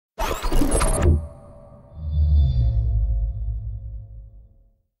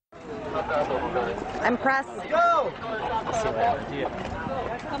I'm pressed. Go!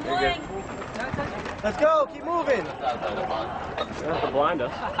 Let's go, keep moving. You don't have to blind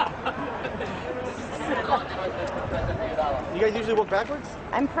us. You guys usually walk backwards?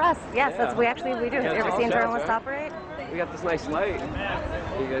 I'm pressed. Yes, that's we do. Have you ever seen journalists operate? We got this nice light.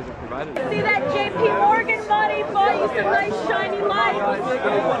 You guys have provided it. See that JP Morgan money? Buy you some nice shiny light.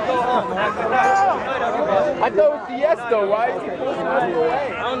 I thought it was Fiesta, right?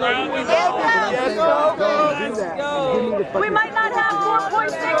 We might not have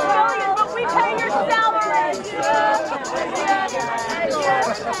 4.6 million, but we pay your salary.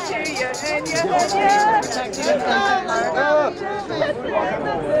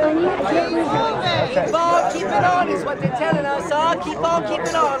 Keep on keeping on is what they're telling us. Keep on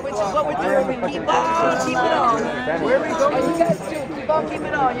keeping on, which is what we're doing. We keep on keeping on. Where are we going? And you guys too. Keep on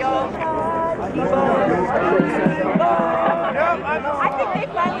keeping on, y'all. Keep on. I think they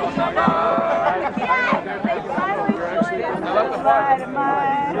finally showed up. Yes, they finally showed up. Light of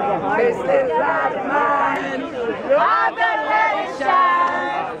mine. It's this light of mine. I'm gonna let it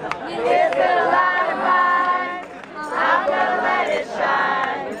shine. It's the light of mine. I'm gonna let it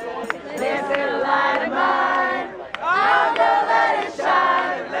shine. It's the light of mine. I'm gonna let it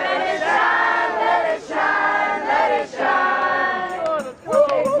shine. Let it shine. Let it shine. Let it shine.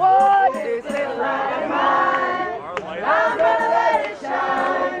 What is the light of mine? I'm gonna let it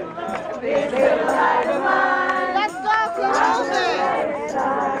shine. It's the light of mine. Let's go, keep moving.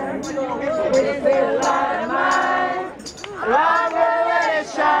 It's the light of mine. I'm gonna let it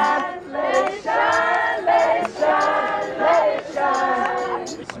shine. Let it shine. Let it shine. Let it shine.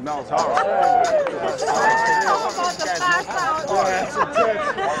 It smells horrible.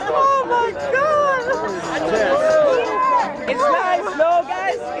 Oh my God! It's nice, no,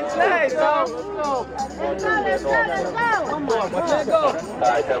 guys. It's nice. Let's go. I'm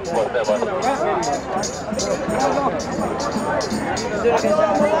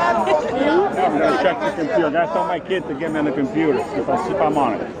going to check the computer. I got to tell my kids to get me on the computer, if I'm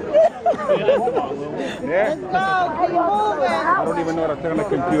on it. Yeah? I don't even know how to turn the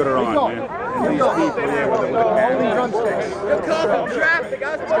computer on, man. And these people here with the camera. You're caught in traffic. I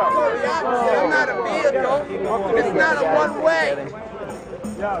was talking about the opposite. I'm not a vehicle. It's not a one-way.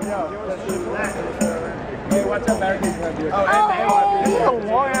 Hey, what's up, Eric? What's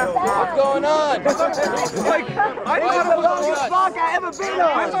going on? I think it's the longest park I've ever been on.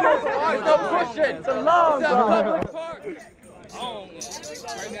 There's no pushing. It's a long public park.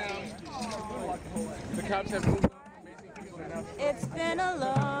 Right now, the cops have moved. It's been a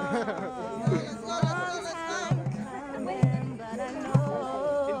long time coming, but I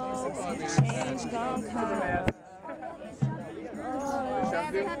know change gon' come.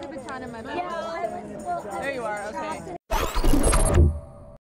 There you are, okay.